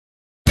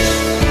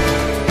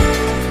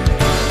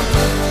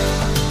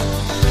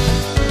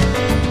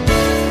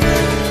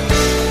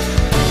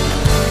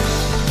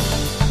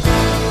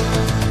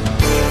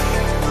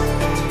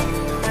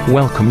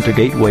Welcome to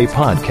Gateway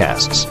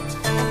Podcasts.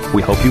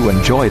 We hope you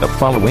enjoy the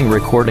following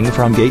recording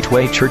from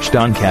Gateway Church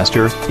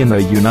Doncaster in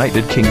the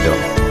United Kingdom.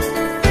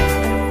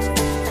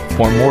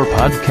 For more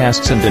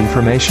podcasts and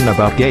information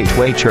about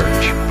Gateway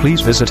Church,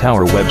 please visit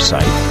our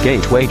website,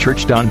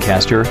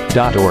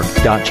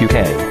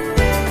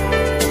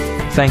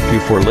 gatewaychurchdoncaster.org.uk. Thank you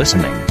for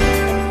listening.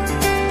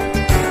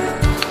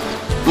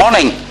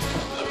 Morning.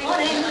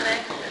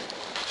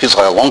 Feels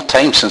like a long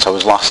time since I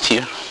was last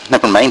here.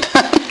 Never mind.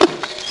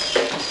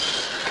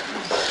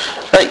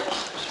 Right.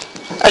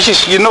 As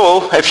you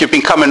know, if you've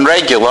been coming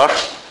regular,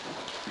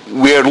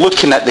 we're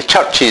looking at the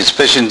church's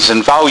visions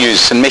and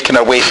values and making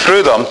our way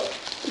through them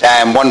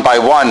one by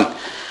one.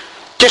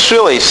 Just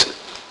really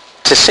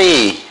to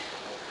say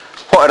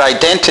what our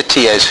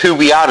identity is, who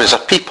we are as a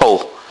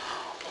people,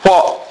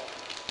 what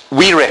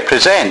we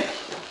represent.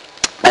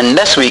 And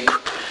this week,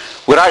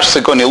 we're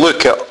actually going to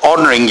look at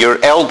honouring your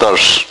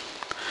elders.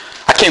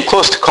 I came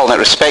close to calling it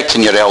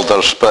respecting your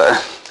elders, but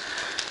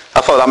I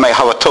thought that might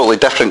have a totally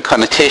different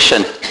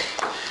connotation.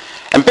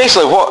 And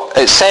basically what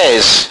it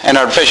says in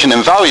our vision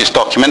and values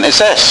document is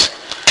this,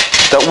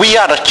 that we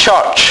are a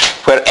church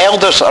where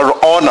elders are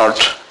honoured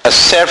as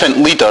servant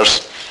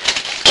leaders,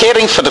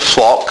 caring for the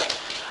flock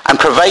and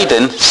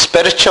providing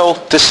spiritual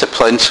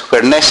disciplines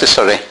where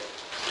necessary.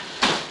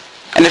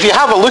 And if you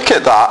have a look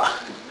at that,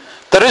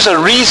 there is a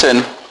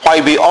reason why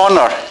we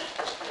honour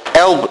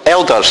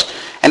elders.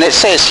 And it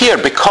says here,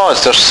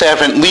 because they're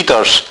servant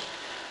leaders,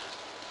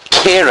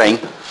 caring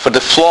for the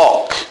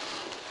flock.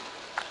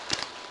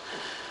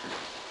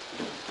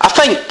 I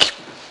think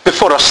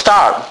before I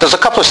start, there's a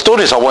couple of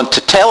stories I want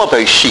to tell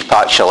about sheep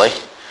actually,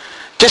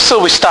 just so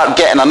we start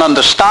getting an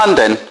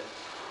understanding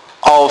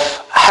of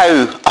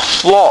how a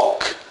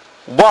flock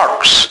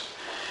works.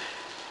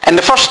 And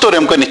the first story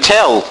I'm going to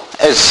tell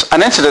is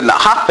an incident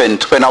that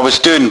happened when I was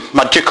doing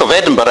my Duke of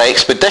Edinburgh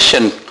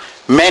expedition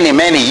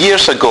many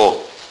years ago.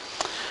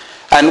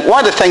 And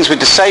one of the things we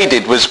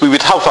decided was we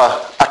would have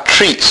a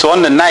treat. So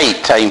on the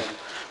night time,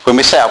 when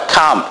we set up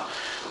camp,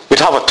 we'd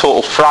have a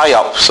total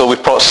fry-up. So we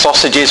brought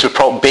sausages, we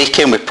brought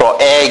bacon, we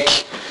brought egg,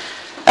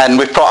 and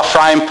we brought a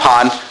frying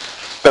pan.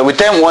 But we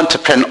didn't want to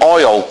print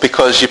oil,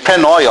 because you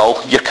print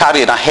oil, you're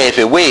carrying a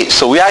heavy weight.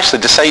 So we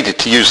actually decided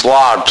to use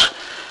lard.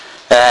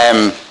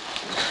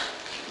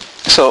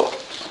 So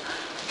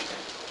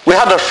we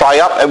had our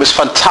fry-up. It was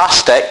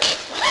fantastic.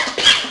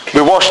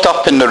 We washed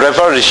up in the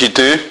river, as you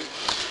do.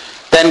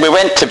 Then we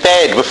went to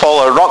bed with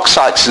all our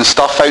rucksacks and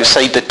stuff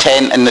outside the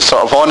tent in the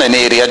sort of awning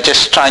area,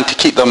 just trying to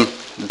keep them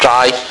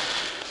dry,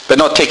 but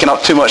not taking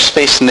up too much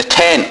space in the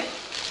tent.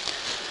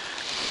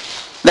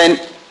 Then,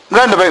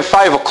 round about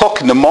 5 o'clock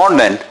in the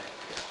morning,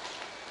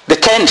 the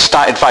tent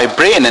started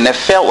vibrating and it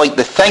felt like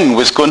the thing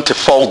was going to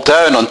fall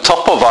down on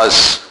top of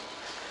us.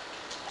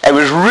 It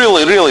was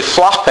really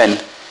flapping,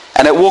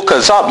 and it woke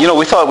us up. You know,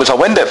 we thought it was a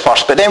wind at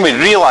first, but then we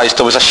realised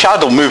there was a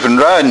shadow moving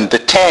around the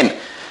tent,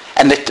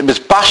 and it was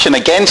bashing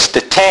against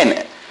the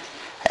tent.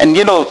 And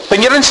you know,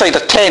 when you're inside a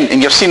tent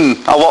and you've seen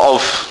a lot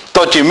of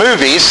dodgy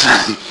movies,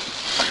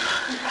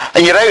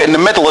 and you're out in the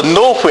middle of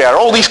nowhere,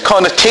 all these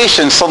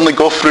connotations suddenly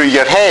go through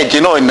your head, you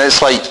know, and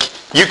it's like,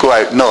 you go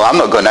out. No, I'm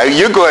not going out.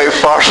 You go out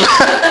first.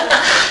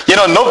 You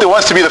know, nobody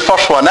wants to be the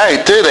first one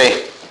out, do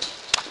they?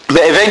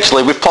 But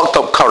eventually we plucked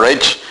up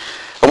courage,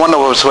 and one of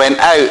us went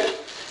out,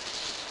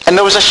 and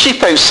there was a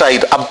sheep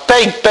outside, a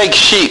big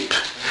sheep,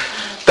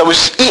 that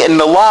was eating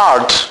the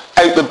lard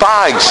out the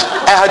bags.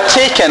 It had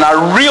taken a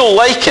real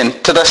liking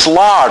to this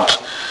lard.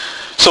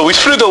 So we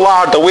threw the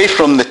lard away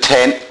from the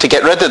tent to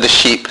get rid of the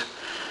sheep.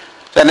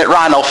 Then it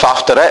ran off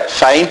after it,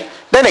 fine.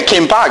 Then it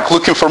came back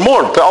looking for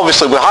more, but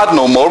obviously we had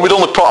no more. We'd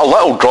only brought a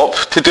little drop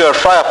to do our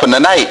fry-up in the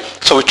night.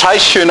 So we tried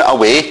shooing it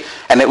away,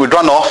 and it would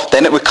run off,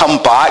 then it would come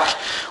back.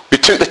 We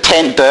took the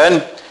tent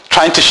down,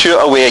 trying to shoot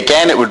it away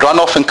again. It would run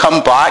off and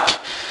come back.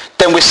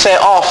 Then we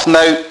set off.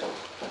 Now,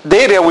 the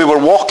area we were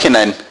walking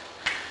in,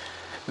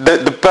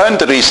 the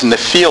boundaries in the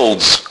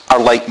fields are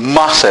like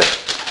massive.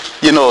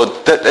 You know,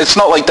 it's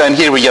not like down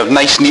here where you have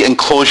nice neat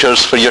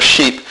enclosures for your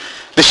sheep.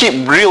 The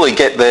sheep really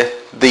get the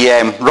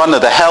run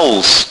of the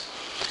hills.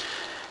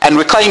 And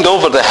we climbed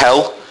over the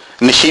hill,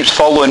 and the sheep's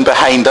following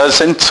behind us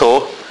in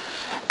tow.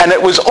 And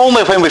it was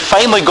only when we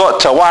finally got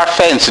to a wire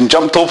fence and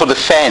jumped over the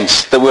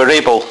fence that we were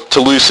able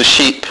to lose the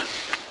sheep.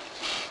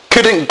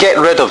 Couldn't get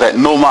rid of it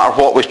no matter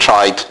what we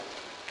tried.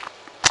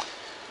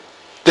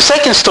 The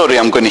second story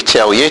I'm going to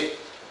tell you,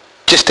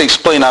 just to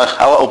explain a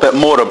little bit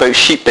more about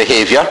sheep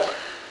behaviour,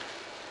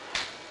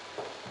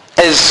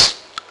 is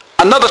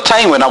another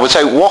time when I was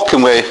out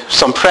walking with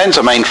some friends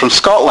of mine from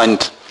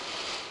Scotland.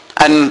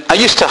 And I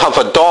used to have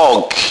a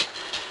dog,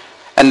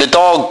 and the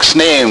dog's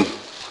name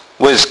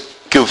was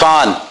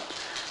Guvan,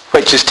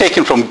 which is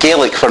taken from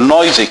Gaelic for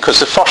noisy, because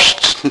the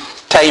first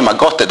time I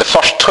got it, the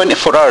first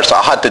 24 hours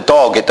that I had the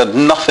dog, it did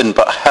nothing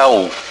but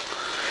howl.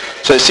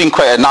 So it seemed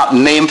quite an apt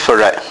name for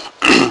it.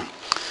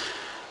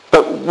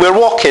 But we're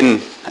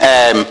walking,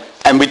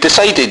 and we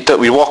decided that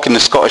we'd walk in the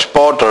Scottish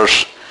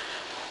borders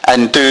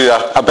and do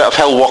a bit of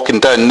hill walking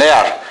down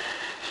there.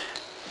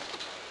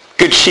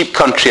 Good sheep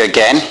country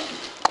again.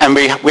 And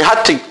we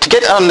had to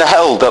get on the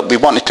hill that we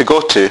wanted to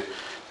go to,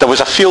 there was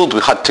a field we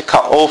had to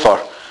cut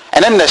over.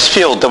 And in this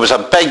field there was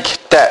a big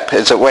dip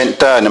as it went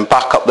down and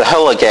back up the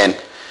hill again.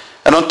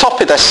 And on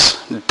top of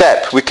this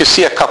dip we could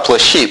see a couple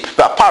of sheep,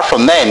 but apart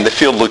from them the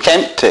field looked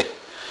empty.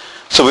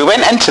 So we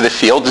went into the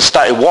field and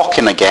started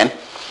walking again.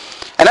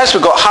 And as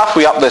we got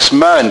halfway up this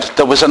mound,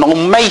 there was an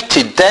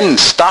almighty din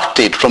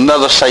started from the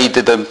other side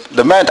of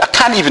the mound. I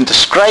can't even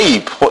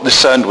describe what the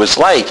sound was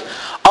like,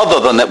 other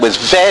than it was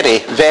very,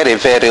 very,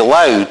 very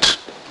loud.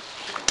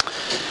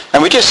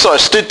 And we just sort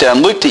of stood there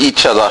and looked at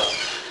each other,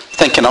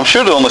 thinking, I'm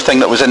sure the only thing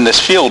that was in this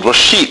field were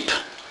sheep.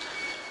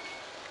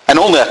 And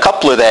only a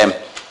couple of them.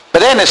 But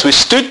then as we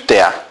stood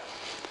there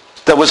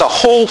was a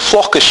whole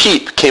flock of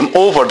sheep came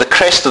over the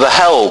crest of the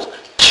hill,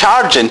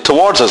 charging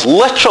towards us,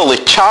 literally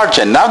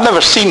charging. Now, I've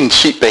never seen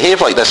sheep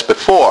behave like this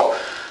before.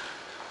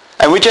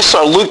 And we just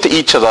sort of looked at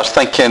each other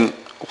thinking,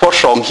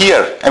 what's wrong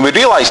here? And we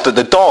realised that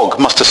the dog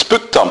must have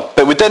spooked them,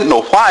 but we didn't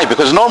know why,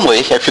 because normally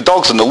if your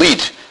dog's in the lead,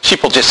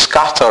 sheep will just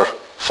scatter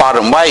far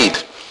and wide.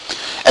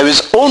 It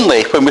was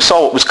only when we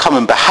saw what was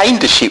coming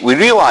behind the sheep, we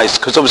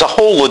realised, because there was a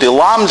whole load of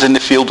lambs in the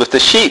field with the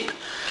sheep.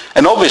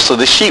 And obviously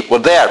the sheep were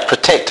there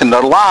protecting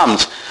their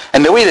lambs.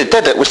 And the way they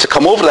did it was to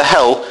come over the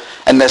hill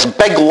in this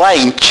big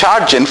line,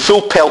 charging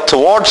full pelt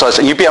towards us.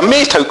 And you'd be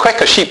amazed how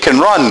quick a sheep can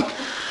run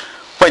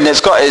when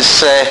it's got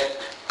his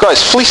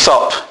fleece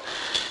up.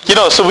 You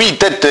know, so we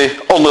did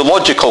the only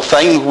logical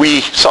thing.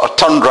 We sort of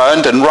turned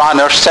round and ran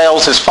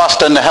ourselves as fast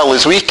down the hill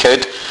as we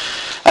could.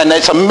 And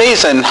it's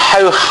amazing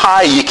how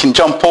high you can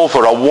jump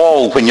over a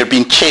wall when you're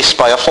being chased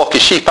by a flock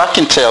of sheep, I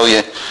can tell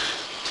you.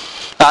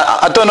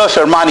 I don't know if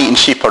they're man-eating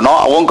sheep or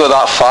not. I won't go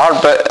that far,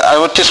 but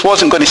I just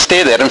wasn't going to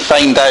stay there and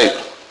find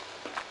out.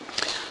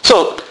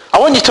 So I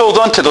want you to hold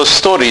on to those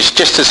stories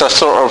just as a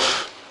sort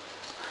of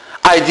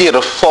idea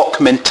of flock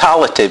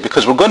mentality,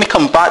 because we're going to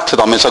come back to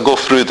them as I go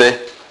through the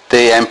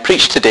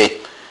preach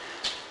today.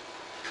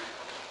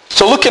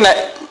 So looking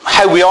at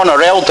how we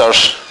honour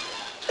elders,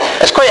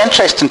 it's quite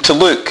interesting to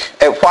look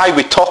at why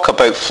we talk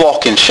about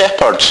flock and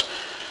shepherds.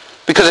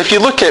 Because if you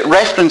look at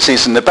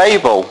references in the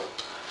Bible,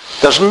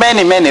 there's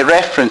many, many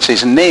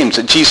references and names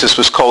that Jesus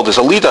was called as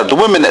a leader. The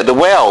woman at the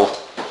well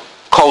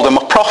called him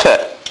a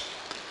prophet.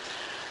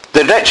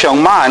 The rich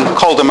young man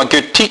called him a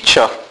good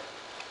teacher.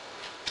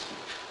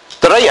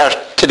 The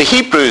writer to the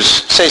Hebrews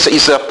says that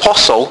he's the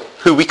apostle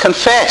who we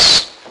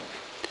confess.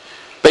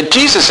 But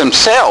Jesus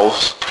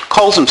himself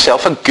calls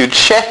himself a good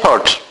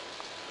shepherd.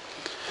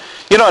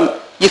 You know,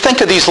 you think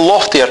of these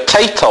loftier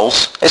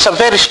titles, it's a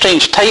very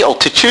strange title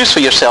to choose for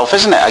yourself,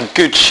 isn't it? A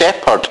good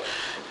shepherd.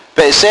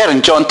 But it's there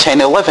in John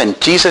 10:11.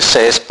 Jesus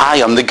says, I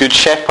am the good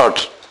shepherd.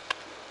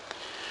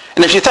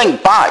 And if you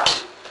think back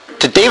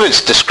to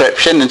David's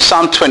description in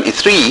Psalm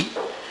 23,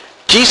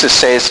 Jesus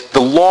says, the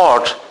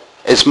Lord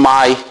is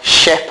my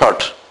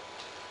shepherd.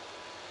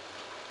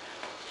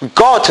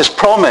 God has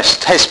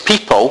promised his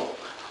people,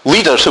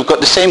 leaders who've got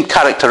the same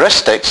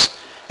characteristics,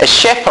 as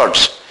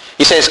shepherds.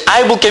 He says,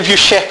 I will give you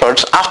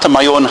shepherds after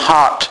my own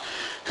heart,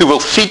 who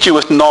will feed you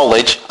with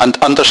knowledge and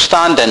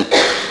understanding.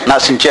 And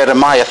that's in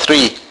Jeremiah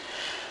 3.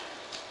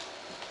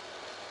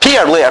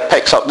 Peter later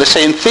picks up the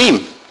same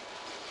theme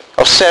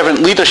of servant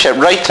leadership,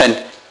 writing,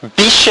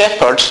 be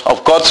shepherds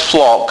of God's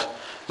flock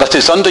that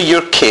is under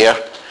your care,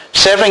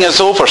 serving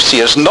as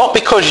overseers, not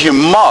because you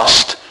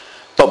must,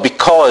 but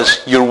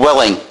because you're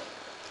willing.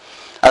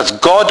 As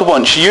God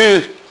wants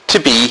you to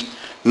be,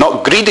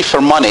 not greedy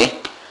for money,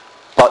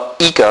 but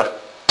eager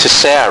to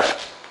serve.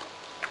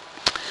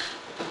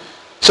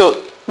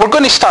 So we're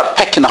going to start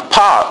picking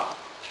apart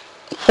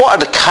what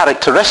are the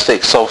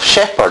characteristics of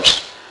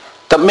shepherds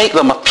that make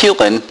them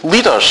appealing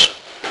leaders.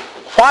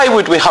 Why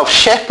would we have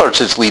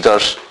shepherds as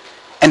leaders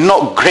and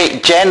not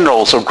great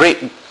generals or great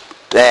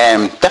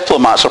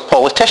diplomats or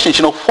politicians?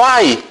 You know,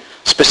 why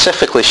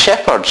specifically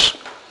shepherds?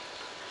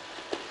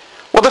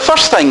 Well, the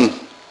first thing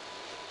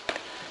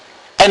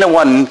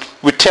anyone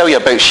would tell you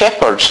about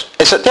shepherds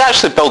is that they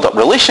actually build up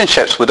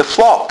relationships with the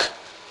flock.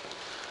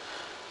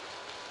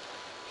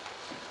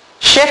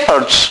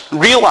 Shepherds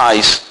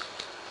realise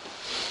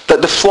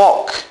that the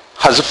flock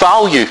has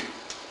value.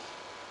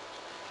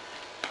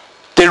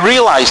 They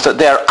realise that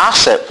their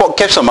asset, what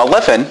gives them a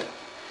living,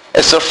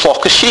 is their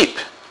flock of sheep.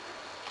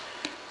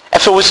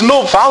 If there was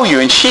no value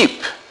in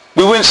sheep,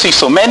 we wouldn't see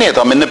so many of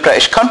them in the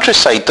British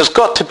countryside. There's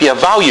got to be a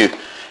value,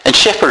 and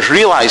shepherds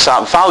realise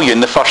that value in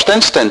the first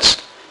instance.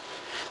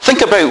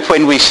 Think about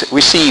when we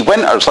see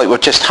winters like we've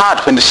just had,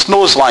 when the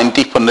snow's lying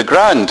deep on the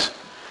ground.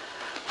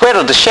 Where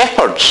are the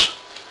shepherds?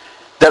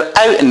 They're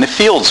out in the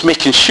fields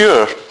making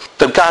sure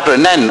they're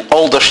gathering in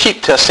all their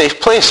sheep to a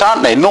safe place,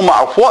 aren't they? No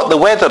matter what the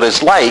weather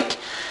is like,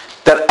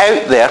 they're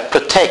out there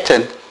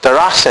protecting their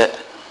asset.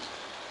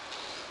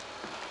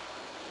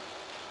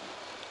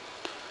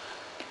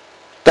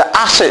 The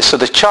assets of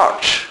the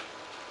church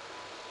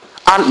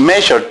aren't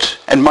measured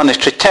in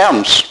monetary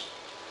terms.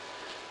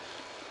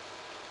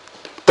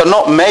 They're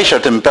not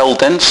measured in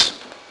buildings.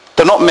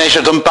 They're not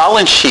measured on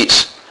balance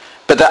sheets.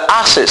 But the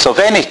assets of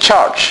any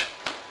church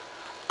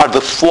are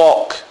the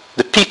flock,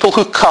 the people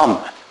who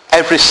come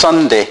every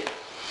Sunday.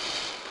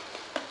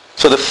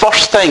 So the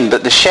first thing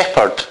that the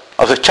shepherd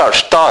of the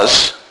church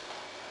does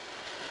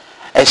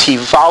is he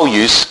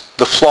values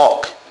the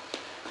flock.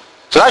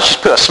 So that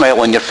should put a smile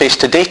on your face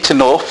today to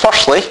know,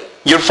 firstly,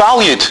 you're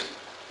valued.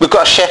 We've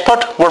got a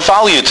shepherd, we're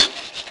valued.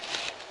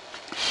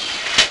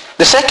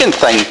 The second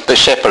thing that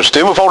shepherds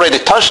do, we've already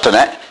touched on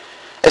it,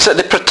 is that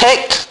they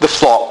protect the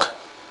flock.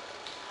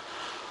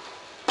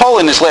 Paul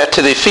in his letter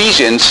to the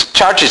Ephesians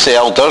charges the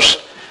elders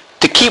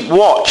to keep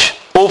watch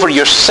over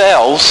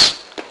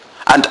yourselves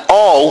and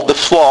all the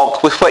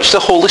flock with which the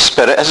Holy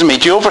Spirit has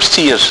made you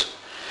overseers.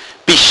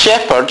 Be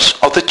shepherds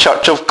of the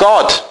church of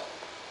God.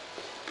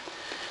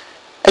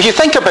 If you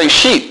think about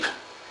sheep,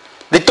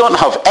 they don't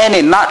have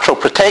any natural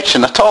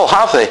protection at all,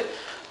 have they?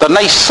 They're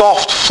nice,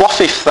 soft,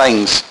 fluffy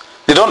things.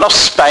 They don't have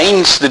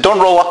spines. They don't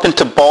roll up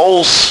into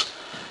balls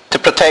to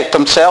protect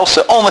themselves.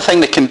 The only thing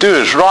they can do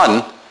is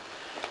run.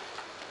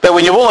 But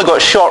when you've only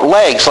got short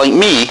legs like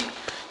me,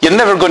 you're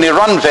never going to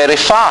run very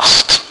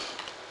fast.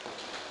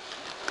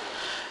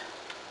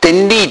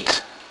 They need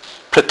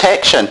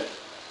protection.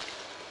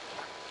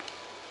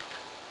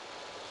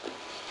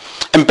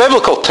 In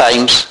biblical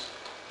times,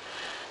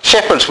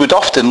 shepherds would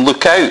often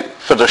look out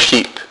for their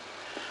sheep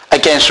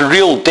against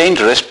real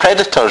dangerous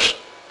predators.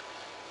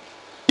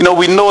 You know,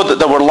 we know that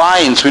there were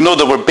lions, we know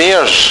there were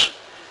bears,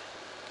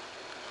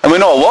 and we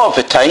know a lot of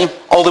the time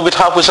all they would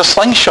have was a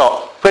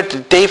slingshot. Where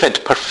did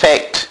David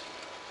perfect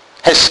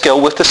his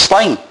skill with the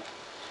sling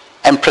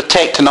and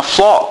protecting a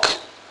flock?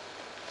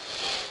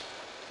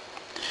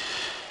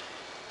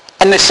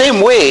 In the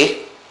same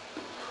way,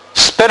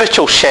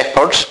 spiritual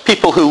shepherds,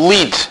 people who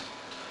lead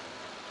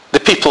the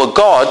people of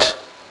God,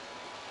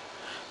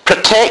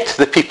 protect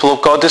the people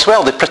of God as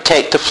well. They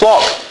protect the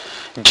flock.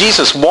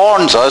 Jesus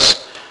warns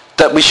us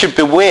that we should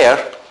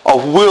beware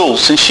of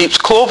wolves in sheep's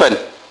clothing.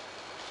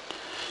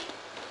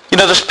 You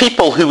know, there's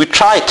people who would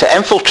try to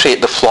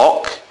infiltrate the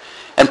flock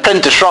and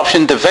bring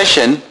disruption,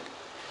 division,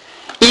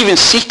 even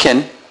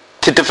seeking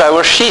to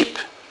devour sheep.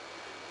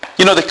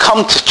 You know, they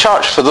come to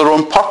church for their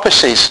own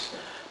purposes,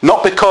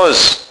 not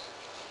because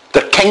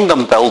they're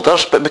kingdom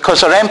builders, but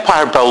because they're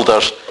empire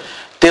builders.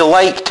 They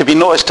like to be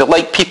noticed. They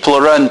like people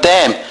around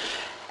them.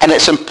 And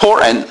it's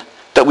important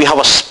that we have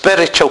a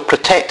spiritual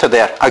protector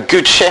there, a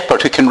good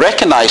shepherd who can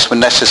recognize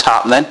when this is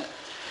happening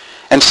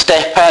and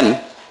step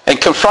in and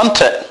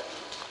confront it.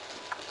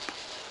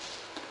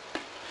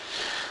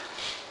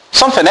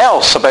 Something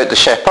else about the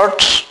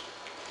shepherds,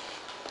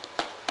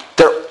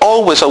 they're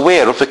always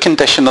aware of the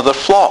condition of their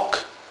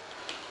flock.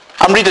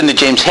 I'm reading the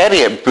James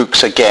Herriot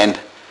books again,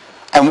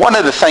 and one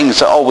of the things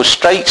that always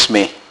strikes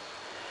me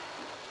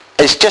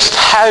is just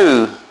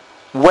how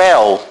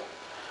well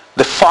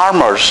the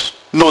farmers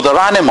know their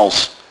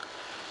animals.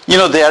 You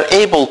know, they are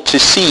able to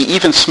see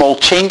even small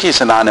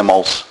changes in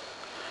animals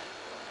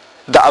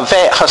that a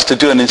vet has to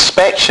do an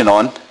inspection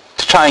on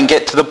to try and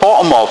get to the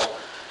bottom of,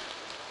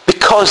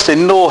 because they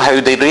know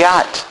how they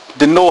react.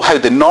 They know how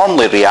they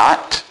normally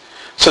react,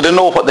 so they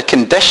know what the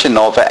condition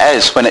of it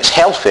is when it's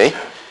healthy.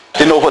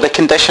 They know what the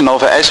condition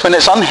of it is when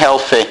it's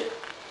unhealthy.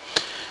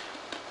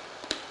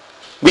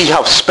 We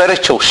have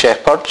spiritual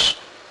shepherds,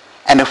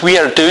 and if we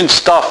are doing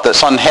stuff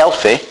that's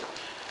unhealthy,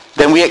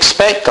 then we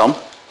expect them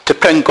to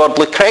bring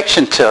godly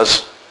correction to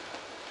us.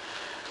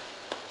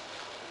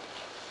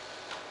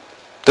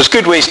 There's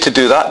good ways to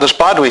do that. There's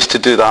bad ways to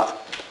do that.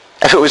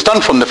 If it was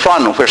done from the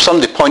front where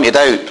somebody pointed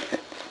out,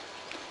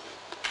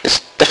 it's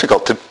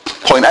difficult to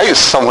point out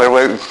somewhere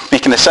without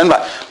making a sin,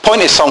 but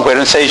pointed somewhere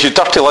and says, you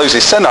dirty, lousy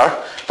sinner,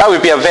 that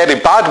would be a very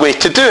bad way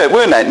to do it,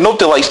 wouldn't it?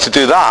 Nobody likes to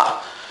do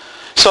that.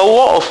 So a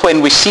lot of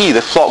when we see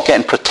the flock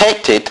getting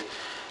protected,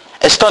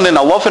 it's done in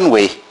a loving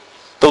way.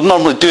 They'll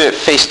normally do it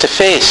face to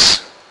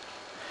face.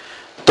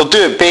 They'll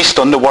do it based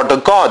on the Word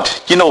of God.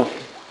 You know,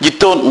 you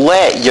don't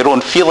let your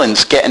own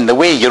feelings get in the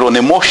way, your own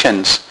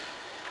emotions.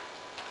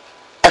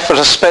 If there's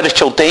a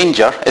spiritual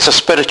danger, it's a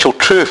spiritual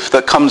truth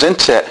that comes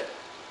into it.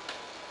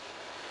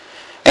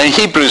 And in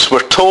Hebrews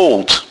we're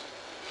told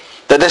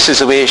that this is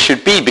the way it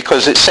should be,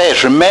 because it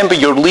says, remember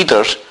your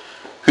leaders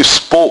who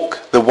spoke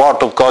the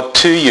Word of God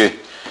to you.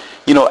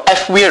 You know,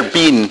 if we're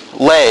being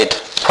led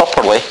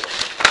properly,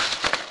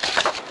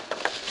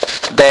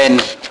 then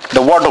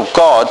the Word of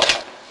God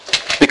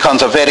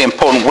becomes a very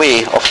important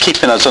way of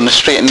keeping us on the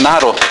straight and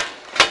narrow.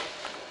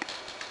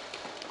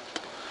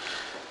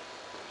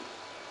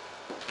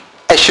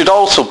 It should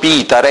also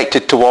be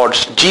directed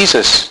towards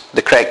Jesus,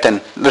 the correcting.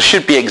 There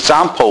should be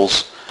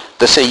examples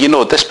that say, you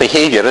know, this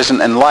behaviour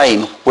isn't in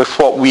line with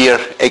what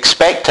we're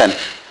expecting.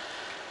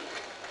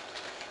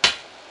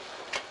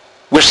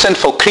 We're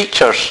sinful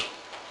creatures,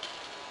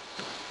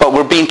 but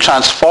we're being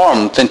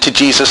transformed into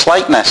Jesus'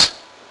 likeness.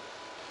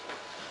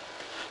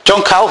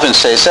 John Calvin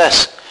says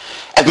this,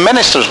 if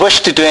ministers wish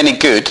to do any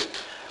good,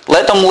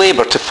 let them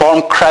labour to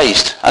form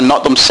Christ and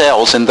not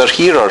themselves in their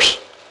hearers.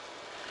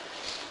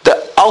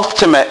 The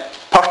ultimate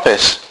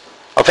purpose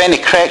of any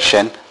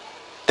correction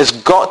has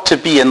got to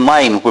be in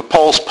line with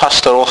Paul's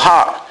pastoral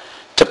heart,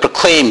 to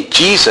proclaim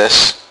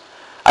Jesus,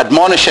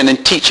 admonishing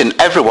and teaching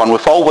everyone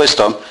with all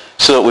wisdom,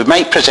 so that we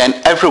might present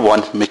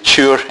everyone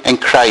mature in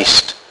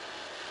Christ.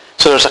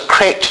 So there's a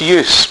correct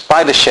use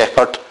by the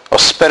shepherd of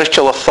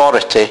spiritual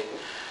authority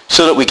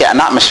so that we get an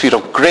atmosphere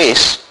of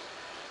grace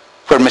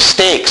where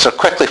mistakes are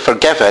quickly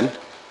forgiven,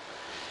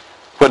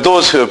 where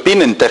those who have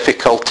been in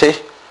difficulty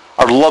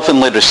are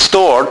lovingly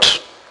restored,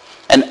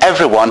 and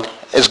everyone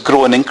is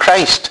growing in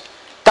Christ.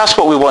 That's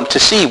what we want to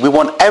see. We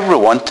want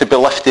everyone to be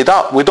lifted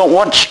up. We don't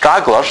want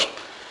stragglers.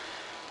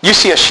 You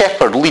see a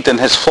shepherd leading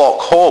his flock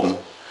home,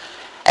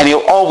 and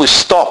he'll always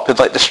stop and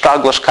let the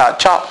stragglers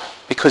catch up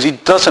because he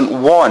doesn't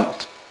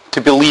want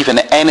to be leaving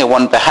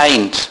anyone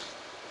behind.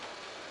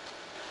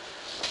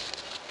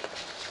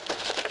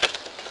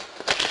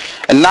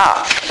 And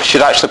that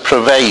should actually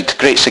provide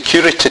great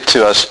security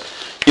to us.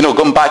 You know,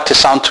 going back to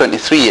Psalm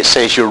 23, it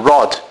says, your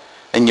rod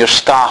and your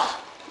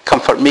staff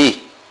comfort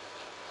me.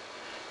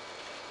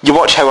 You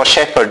watch how a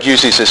shepherd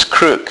uses his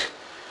crook.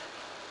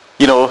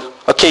 You know,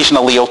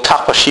 occasionally he'll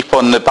tap a sheep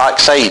on the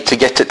backside to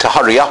get it to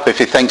hurry up if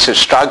he thinks it's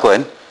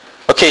straggling.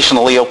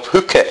 Occasionally he'll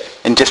hook it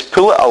and just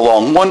pull it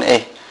along, won't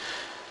he?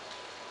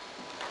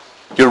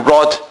 Your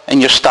rod and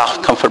your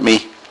staff comfort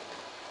me.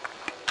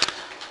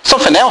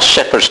 Something else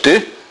shepherds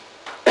do.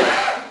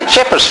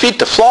 Shepherds feed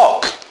the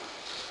flock.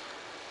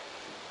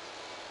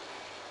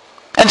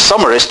 In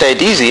summer it's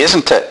dead easy,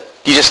 isn't it?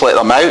 You just let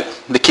them out.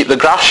 They keep the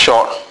grass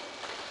short.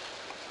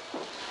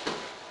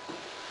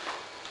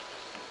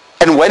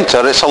 In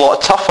winter it's a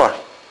lot tougher.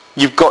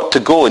 You've got to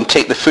go and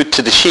take the food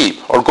to the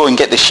sheep, or go and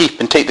get the sheep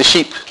and take the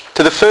sheep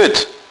to the food.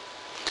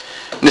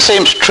 And the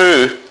same is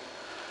true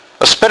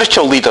of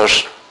spiritual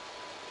leaders.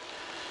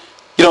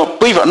 You know,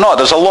 believe it or not,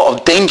 there's a lot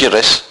of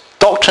dangerous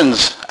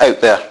doctrines out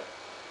there.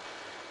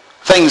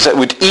 Things that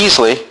would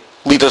easily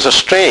lead us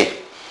astray.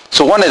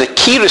 So one of the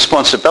key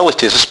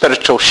responsibilities of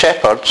spiritual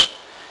shepherds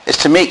is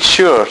to make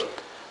sure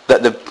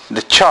that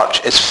the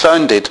church is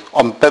founded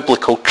on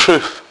biblical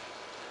truth.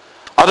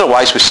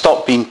 Otherwise we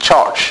stop being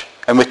church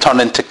and we turn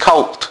into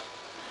cult.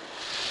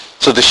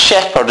 So the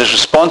shepherd is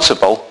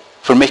responsible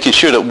for making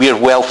sure that we're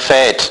well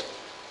fed.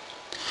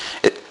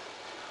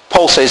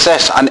 Paul says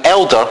this, an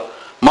elder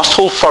must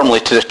hold firmly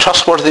to the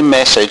trustworthy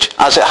message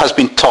as it has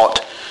been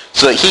taught,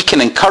 so that he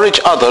can encourage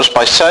others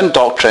by sound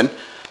doctrine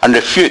and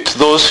refute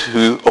those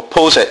who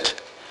oppose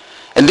it.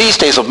 In these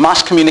days of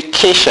mass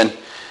communication,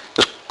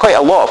 there's quite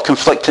a lot of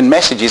conflicting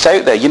messages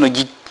out there. You know,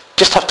 you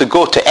just have to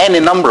go to any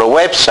number of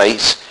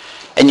websites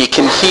and you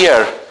can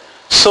hear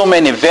so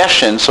many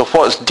versions of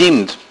what's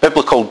deemed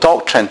biblical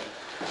doctrine.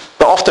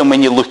 But often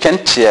when you look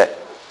into it,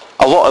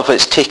 a lot of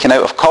it's taken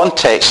out of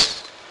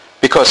context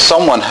because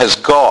someone has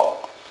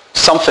got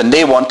something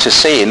they want to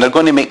say and they're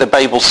going to make the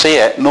Bible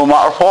say it no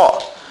matter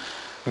what.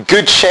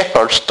 Good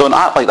shepherds don't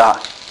act like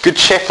that. Good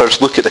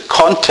shepherds look at the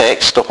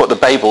context of what the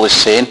Bible is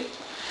saying,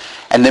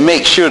 and they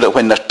make sure that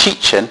when they're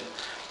teaching,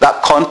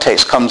 that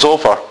context comes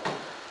over.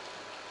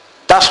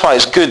 That's why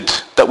it's good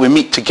that we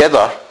meet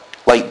together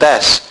like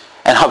this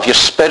and have your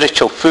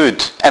spiritual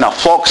food in a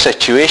flock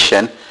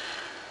situation,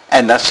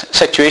 and a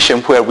situation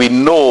where we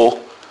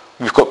know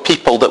we've got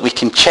people that we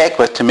can check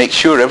with to make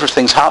sure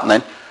everything's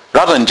happening,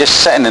 rather than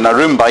just sitting in a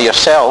room by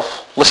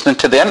yourself, listening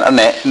to the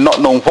internet, and not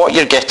knowing what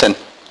you're getting.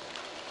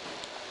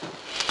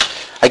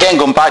 Again,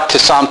 going back to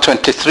Psalm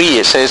 23,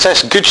 it says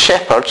this, good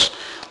shepherds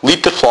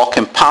lead the flock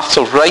in paths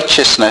of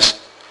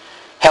righteousness,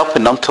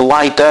 helping them to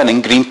lie down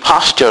in green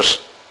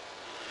pastures.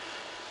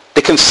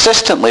 They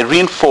consistently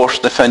reinforce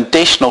the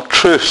foundational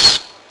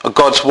truths of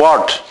God's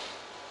Word,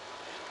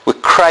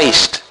 with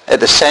Christ at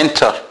the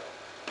centre.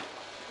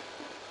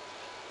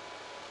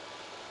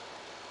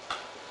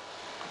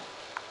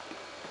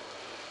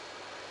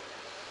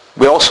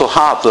 We also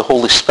have the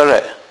Holy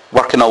Spirit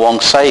working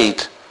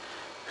alongside,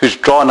 who's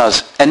drawn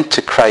us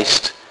into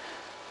Christ.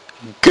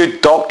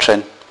 Good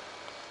doctrine,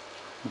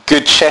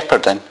 good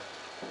shepherding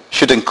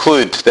should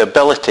include the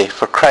ability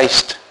for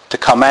Christ to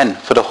come in,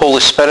 for the Holy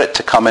Spirit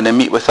to come in and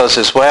meet with us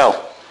as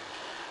well.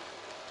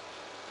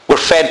 We're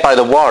fed by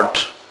the Word,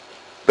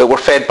 but we're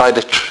fed by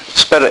the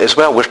Spirit as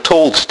well. We're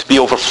told to be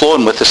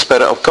overflowing with the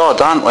Spirit of God,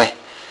 aren't we?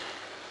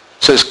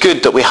 So it's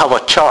good that we have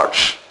a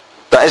church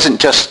that isn't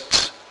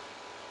just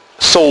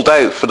sold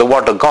out for the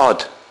Word of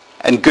God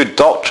and good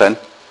doctrine,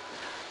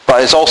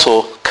 but is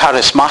also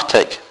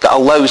charismatic, that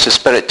allows the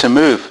Spirit to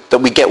move, that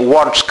we get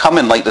words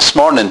coming like this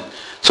morning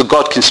so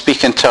God can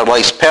speak into our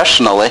lives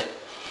personally,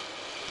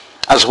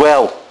 as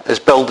well as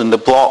building the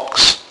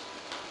blocks.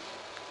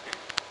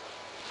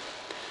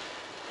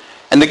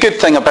 And the good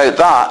thing about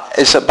that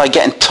is that by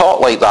getting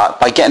taught like that,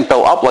 by getting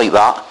built up like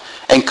that,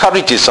 it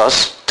encourages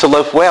us to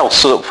live well,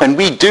 so that when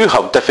we do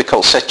have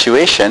difficult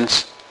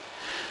situations,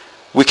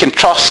 we can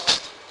trust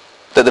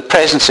that the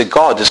presence of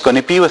God is going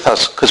to be with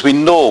us, because we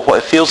know what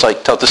it feels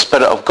like to have the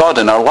Spirit of God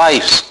in our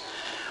lives.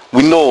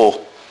 We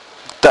know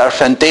that our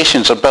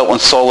foundations are built on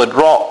solid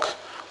rock,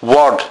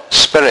 Word,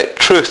 Spirit,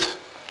 truth.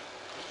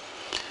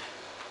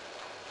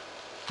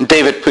 And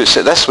David puts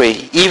it this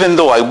way, even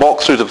though I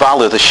walk through the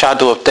valley of the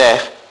shadow of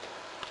death,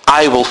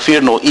 I will fear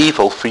no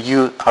evil, for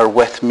you are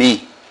with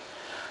me.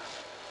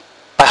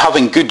 By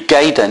having good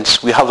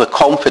guidance, we have the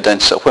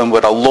confidence that when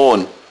we're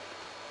alone,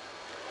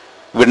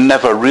 we're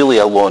never really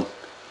alone.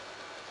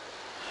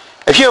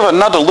 If you have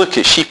another look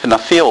at sheep in a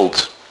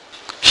field,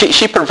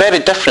 sheep are very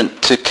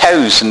different to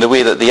cows in the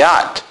way that they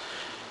act.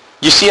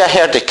 You see a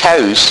herd of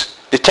cows,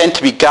 they tend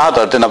to be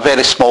gathered in a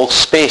very small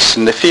space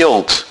in the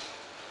field.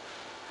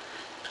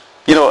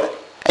 You know,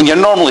 and you're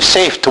normally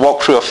safe to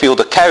walk through a field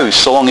of cows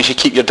so long as you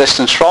keep your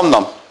distance from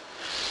them.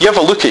 You have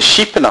a look at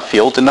sheep in a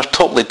field and they're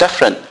totally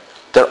different.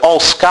 They're all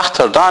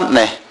scattered, aren't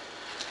they?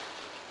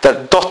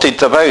 They're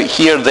dotted about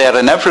here, there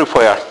and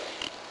everywhere.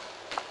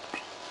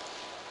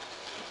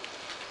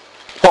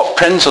 What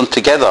prints them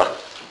together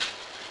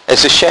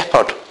is the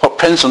shepherd. What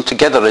prints them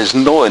together is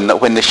knowing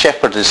that when the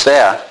shepherd is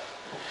there,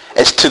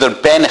 it's to their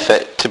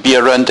benefit to be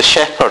around the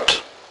shepherd.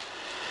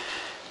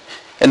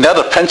 And the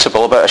other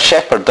principle about a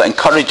shepherd that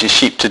encourages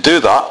sheep to do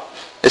that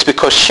is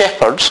because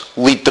shepherds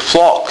lead the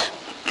flock.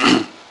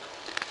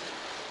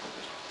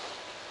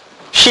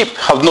 Sheep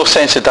have no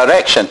sense of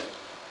direction.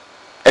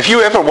 If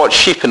you ever watch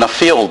sheep in a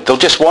field, they'll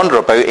just wander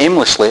about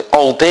aimlessly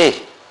all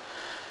day.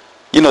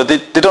 You know, they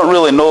don't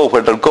really know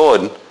where they're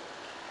going.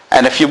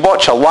 And if you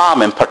watch a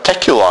lamb in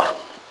particular,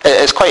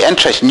 it's quite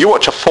interesting. You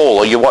watch a foal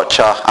or you watch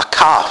a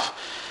calf.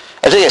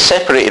 As they get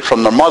separated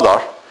from their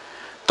mother,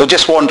 they'll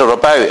just wander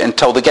about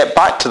until they get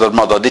back to their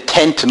mother. They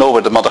tend to know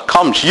where the mother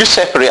comes. You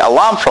separate a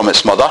lamb from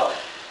its mother,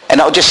 and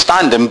it'll just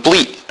stand and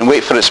bleat and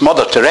wait for its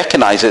mother to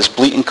recognize its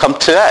bleat and come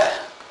to it.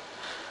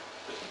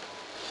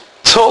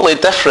 Totally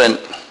different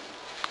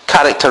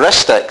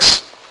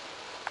characteristics.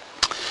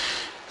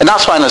 And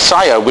that's why in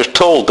Isaiah we're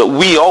told that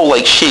we all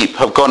like sheep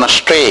have gone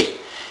astray.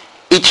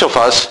 Each of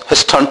us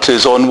has turned to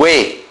his own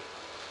way.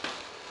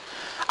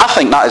 I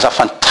think that is a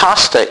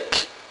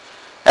fantastic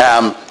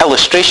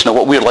illustration of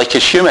what we're like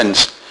as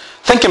humans.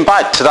 Thinking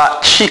back to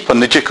that sheep on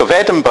the Duke of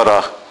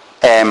Edinburgh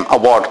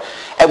award,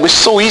 it was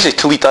so easy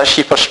to lead that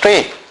sheep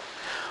astray.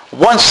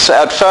 Once it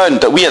had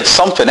found that we had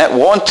something it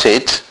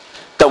wanted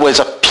that was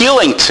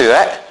appealing to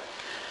it,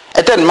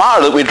 it didn't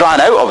matter that we'd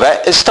ran out of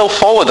it, it still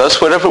followed us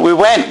wherever we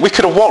went. We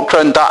could have walked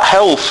around that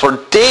hill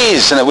for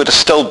days and it would have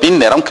still been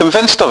there. I'm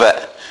convinced of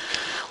it.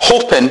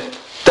 Hoping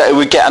that it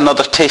would get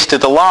another taste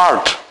of the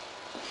lard.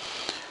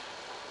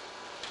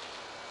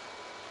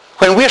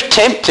 When we're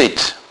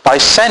tempted by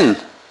sin,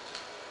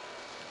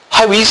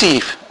 how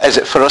easy is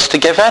it for us to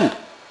give in?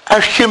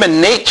 Our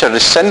human nature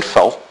is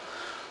sinful,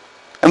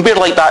 and we're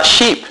like that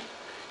sheep.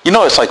 You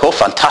know, it's like, oh,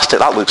 fantastic,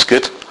 that looks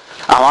good.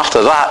 I'm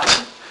after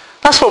that.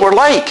 That's what we're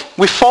like.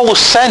 We follow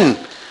sin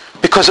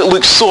because it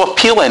looks so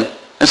appealing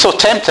and so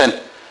tempting.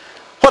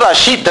 What that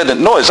sheep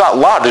didn't know is that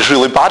lard is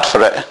really bad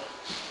for it.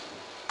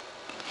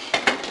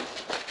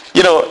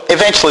 You know,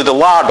 eventually the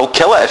lard will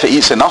kill it if it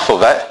eats enough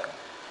of it.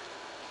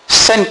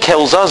 Sin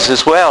kills us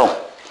as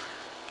well.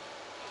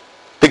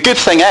 The good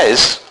thing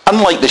is,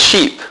 unlike the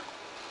sheep,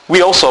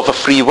 we also have a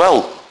free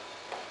will.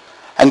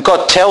 And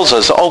God tells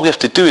us that all we have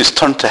to do is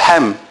turn to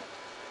him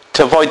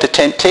to avoid the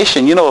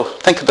temptation. You know,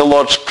 think of the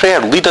Lord's Prayer.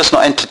 Lead us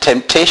not into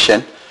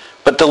temptation,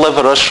 but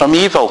deliver us from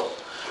evil.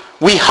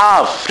 We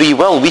have free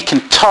will. We can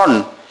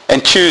turn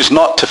and choose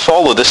not to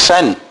follow the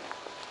sin.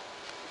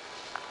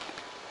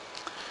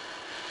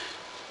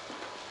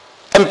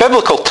 In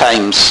biblical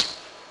times,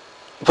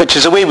 which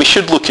is a way we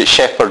should look at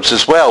shepherds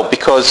as well,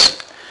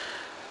 because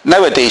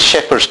nowadays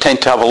shepherds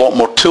tend to have a lot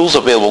more tools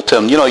available to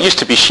them. You know, it used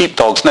to be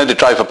sheepdogs. Now they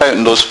drive about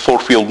in those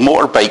four-wheeled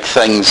motorbike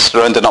things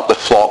rounding up the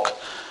flock.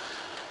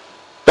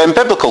 But in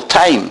biblical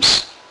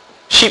times,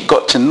 sheep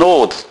got to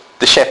know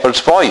the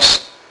shepherd's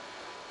voice.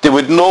 They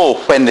would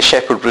know when the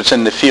shepherd was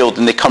in the field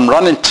and they come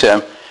running to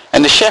him.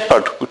 And the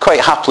shepherd would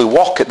quite happily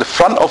walk at the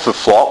front of the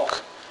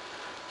flock,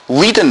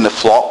 leading the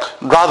flock,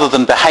 rather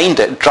than behind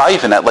it,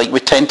 driving it like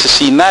we tend to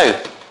see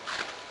now.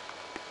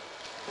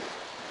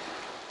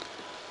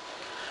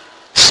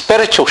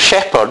 Spiritual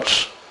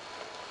shepherds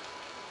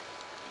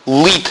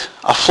lead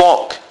a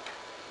flock.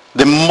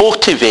 They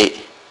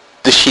motivate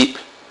the sheep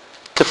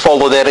to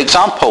follow their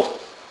example.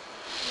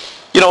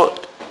 You know,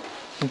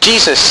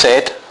 Jesus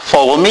said,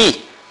 follow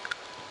me.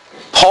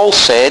 Paul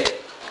said,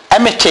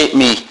 imitate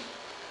me.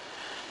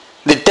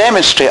 They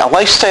demonstrate a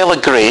lifestyle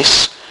of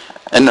grace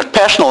in their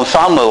personal and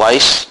family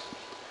lives.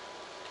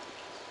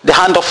 They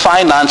handle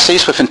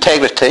finances with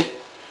integrity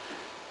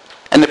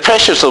and the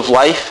pressures of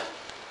life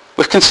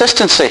with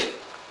consistency,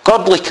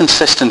 godly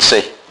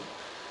consistency.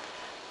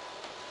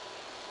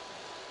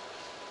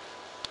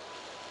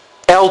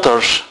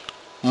 Elders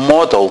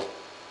model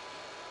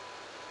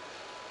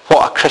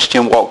what a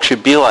Christian walk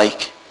should be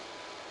like.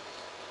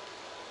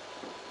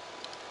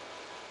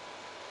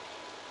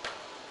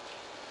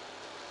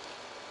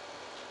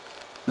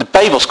 The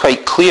Bible's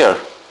quite clear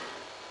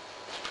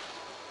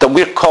that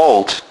we're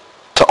called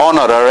to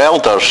honour our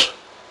elders.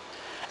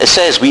 It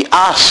says, we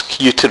ask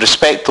you to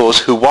respect those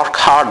who work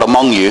hard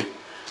among you,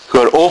 who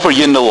are over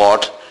you in the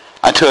Lord,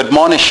 and who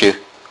admonish you.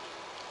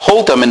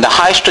 Hold them in the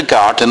highest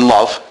regard and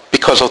love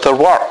because of their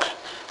work.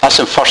 That's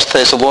in 1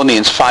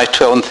 Thessalonians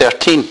 5:12 and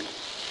 13.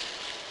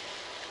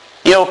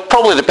 You know,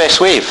 probably the best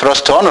way for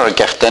us to honour a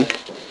gifting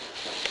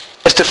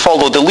is to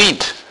follow the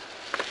lead.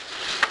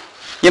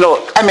 You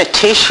know,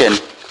 imitation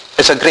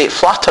is a great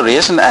flattery,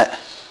 isn't it?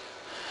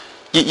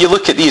 You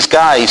look at these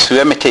guys who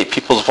imitate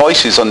people's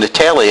voices on the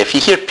telly. If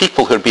you hear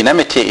people who are being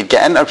imitated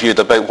get interviewed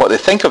about what they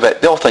think of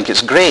it, they all think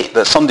it's great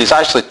that somebody's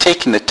actually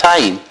taking the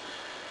time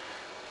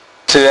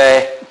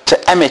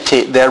to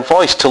imitate their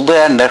voice, to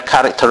learn their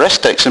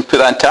characteristics and put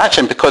that into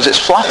action because it's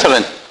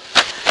flattering.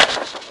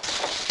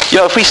 You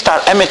know, if we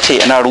start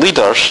imitating our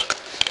leaders,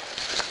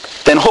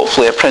 then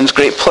hopefully it brings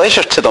great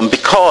pleasure to them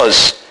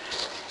because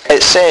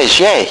it says,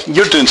 yeah,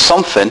 you're doing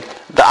something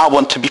that I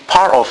want to be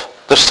part of.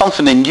 There's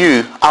something in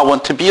you I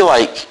want to be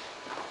like.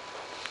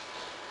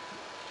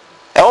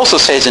 It also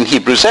says in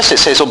Hebrews this, it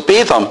says,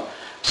 obey them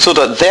so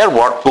that their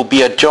work will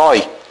be a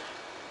joy,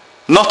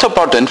 not a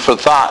burden, for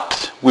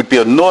that would be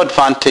of no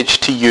advantage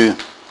to you.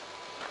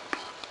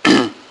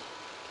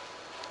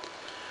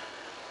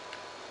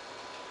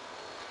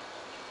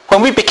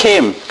 When we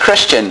became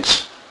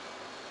Christians,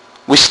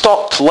 we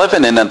stopped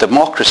living in a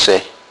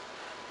democracy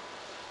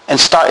and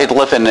started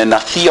living in a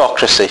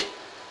theocracy.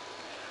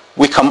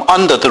 We come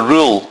under the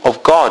rule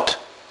of God.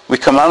 We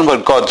come under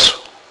God's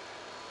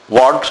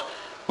word.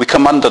 We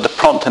come under the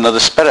prompting of the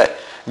Spirit.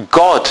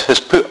 God has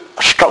put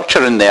a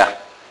structure in there.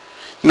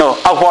 You know,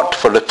 I've worked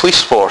for the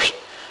police force,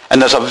 and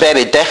there's a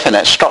very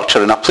definite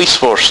structure in a police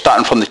force,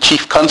 starting from the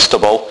chief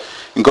constable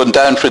and going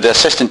down through the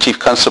assistant chief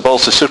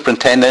constables, the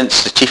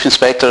superintendents, the chief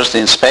inspectors, the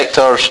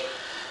inspectors,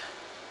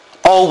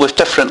 all with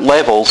different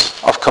levels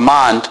of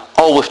command,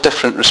 all with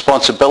different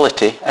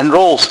responsibility and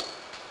roles.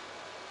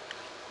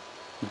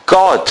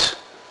 God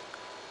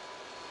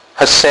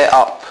has set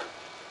up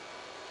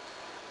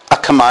a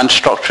command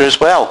structure as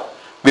well.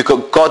 We've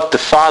got God the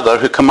Father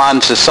who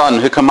commands the Son,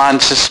 who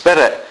commands the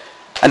Spirit.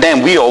 And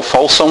then we all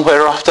fall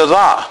somewhere after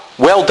that,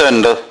 well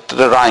down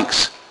the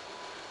ranks.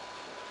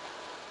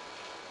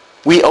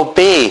 We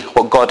obey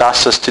what God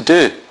asks us to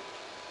do.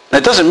 And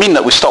it doesn't mean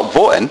that we stop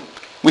voting.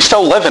 We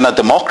still live in a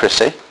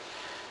democracy.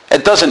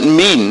 It doesn't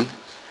mean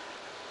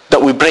that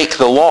we break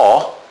the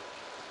law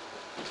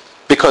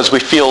because we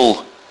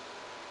feel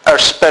our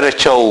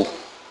spiritual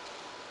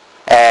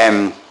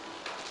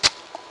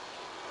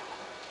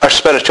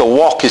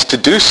walk is to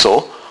do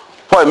so.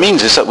 What it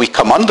means is that we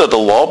come under the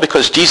law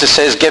because Jesus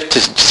says give to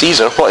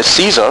Caesar what is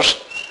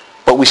Caesar's,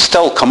 but we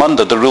still come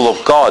under the rule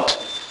of God.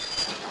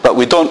 But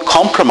we don't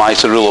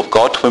compromise the rule of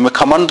God when we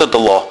come under the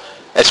law.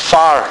 As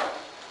far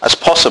as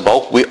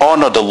possible, we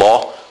honour the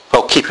law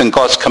while keeping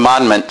God's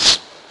commandments.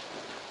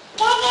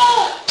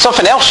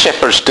 Something else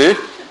shepherds do,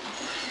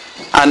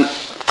 and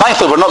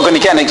thankfully we're not going to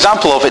get an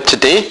example of it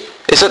today,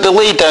 is that they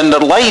lay down their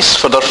lives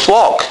for their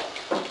flock.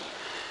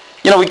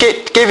 You know, we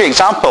gave the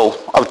example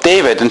of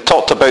David and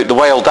talked about the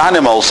wild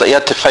animals that he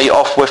had to fight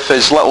off with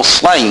his little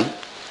sling.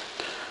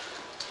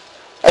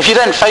 If you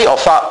didn't fight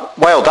off that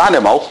wild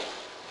animal,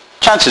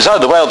 chances are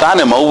the wild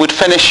animal would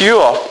finish you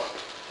off.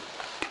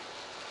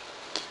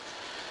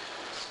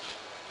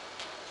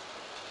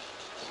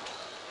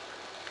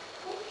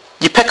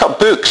 You pick up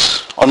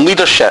books on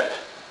leadership,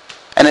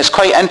 and it's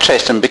quite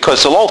interesting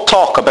because they'll all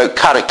talk about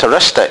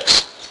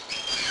characteristics.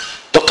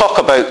 They'll talk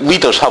about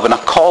leaders having a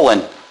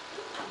calling.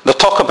 They'll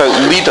talk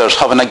about leaders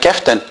having a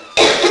gifting.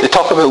 They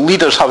talk about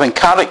leaders having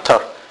character.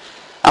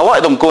 A lot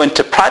of them go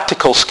into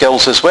practical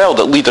skills as well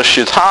that leaders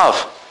should have.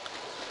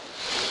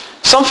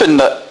 Something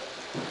that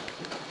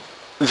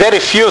very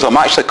few of them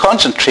actually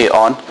concentrate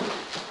on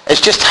is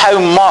just how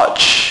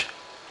much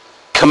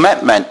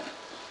commitment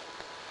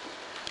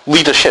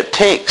leadership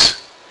takes.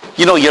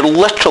 You know, you're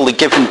literally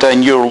giving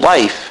down your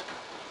life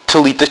to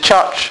lead the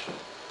church.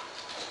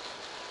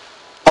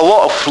 A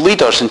lot of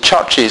leaders in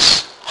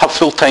churches have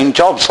full-time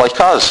jobs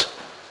like us.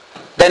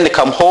 Then they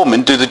come home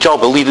and do the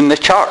job of leading the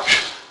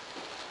church.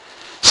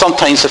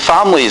 Sometimes the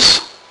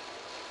families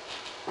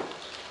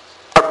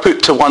are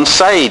put to one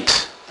side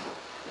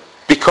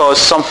because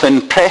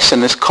something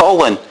pressing is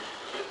calling.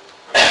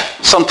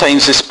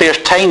 Sometimes the spare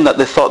time that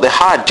they thought they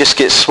had just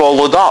gets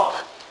swallowed up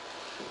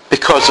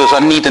because there's a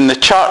need in the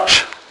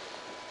church.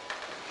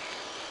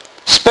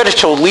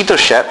 Spiritual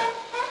leadership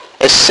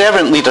is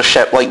servant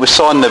leadership, like we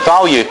saw in the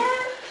value,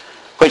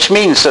 which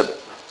means that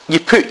you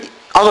put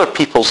other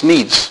people's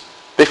needs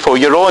before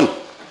your own.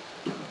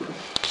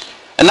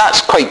 And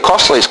that's quite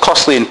costly. It's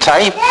costly in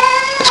time.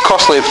 It's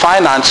costly in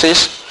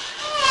finances.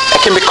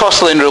 It can be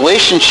costly in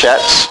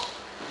relationships.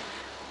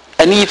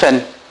 And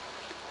even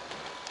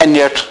in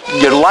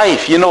your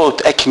life, you know,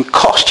 it can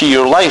cost you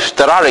your life.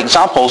 There are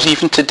examples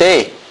even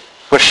today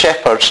where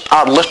shepherds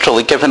are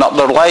literally giving up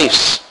their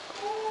lives.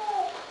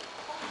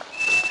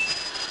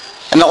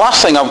 And the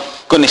last thing I'm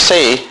going to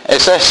say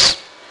is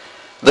this,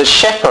 that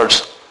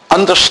shepherds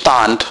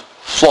understand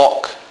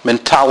flock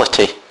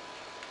mentality.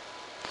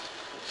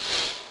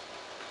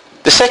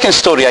 The second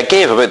story I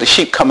gave about the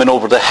sheep coming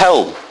over the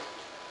hill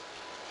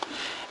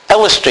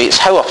illustrates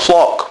how a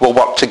flock will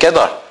work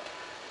together.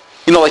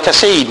 You know, like I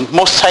say,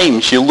 most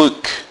times you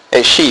look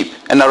at sheep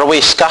and they're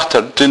away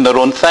scattered doing their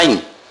own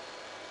thing.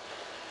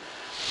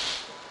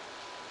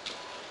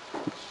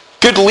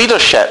 Good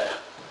leadership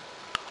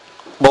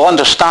will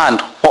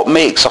understand what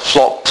makes a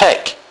flock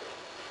tick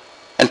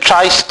and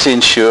tries to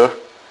ensure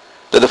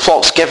that the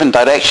flock's given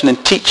direction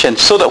and teaching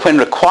so that when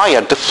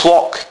required, the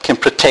flock can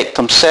protect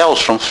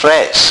themselves from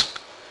threats.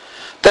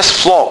 This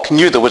flock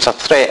knew there was a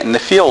threat in the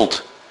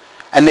field,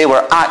 and they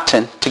were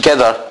acting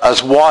together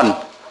as one.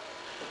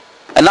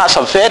 And that's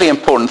a very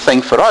important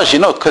thing for us,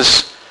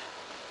 because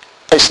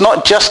it's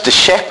not just the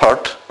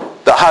shepherd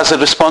that has a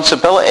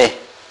responsibility.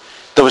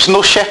 There was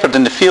no shepherd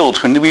in the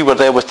field when we were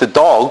there with the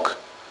dog,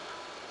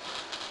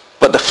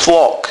 but the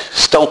flock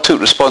still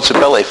took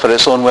responsibility for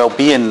its own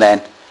well-being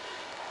then.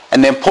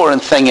 And the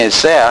important thing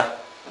is there,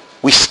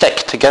 we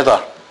stick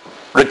together.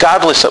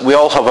 Regardless that we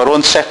all have our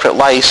own separate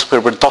lives where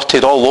we're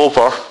dotted all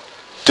over,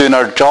 doing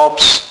our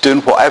jobs,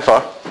 doing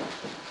whatever,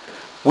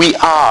 we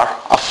are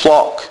a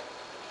flock.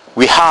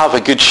 We have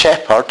a good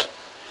shepherd.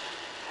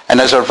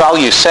 And as our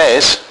value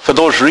says, for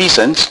those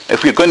reasons,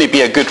 if we're going to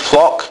be a good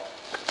flock,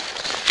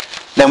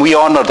 then we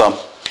honour them.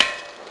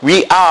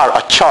 We are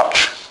a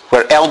church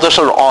where elders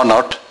are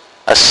honoured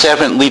as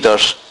servant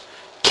leaders,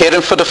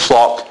 caring for the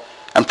flock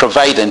and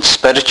providing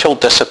spiritual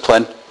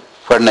discipline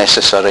where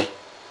necessary.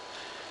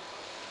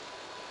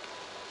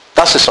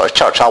 That's the sort of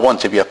church I want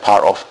to be a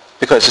part of,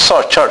 because it's the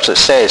sort of church that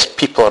says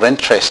people are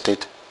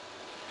interested.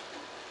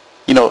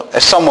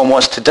 If someone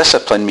wants to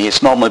discipline me,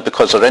 it's normally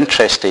because they're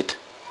interested.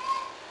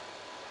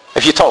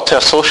 If you talk to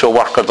a social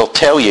worker, they'll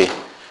tell you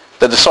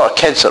that the sort of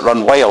kids that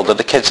run wild are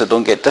the kids that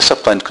don't get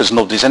disciplined because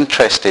nobody's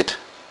interested.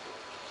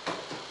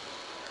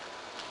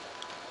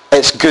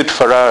 It's good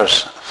for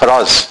us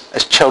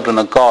as children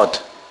of God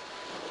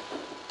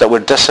that we're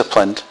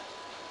disciplined,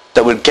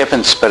 that we're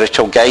given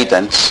spiritual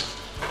guidance,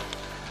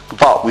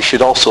 but we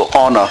should also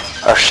honour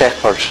our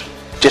shepherds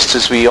just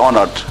as we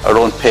honoured our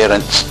own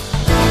parents.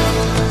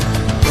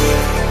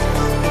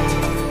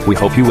 We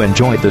hope you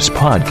enjoyed this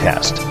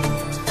podcast.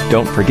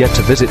 Don't forget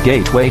to visit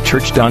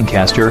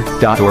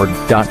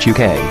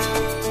gatewaychurchdoncaster.org.uk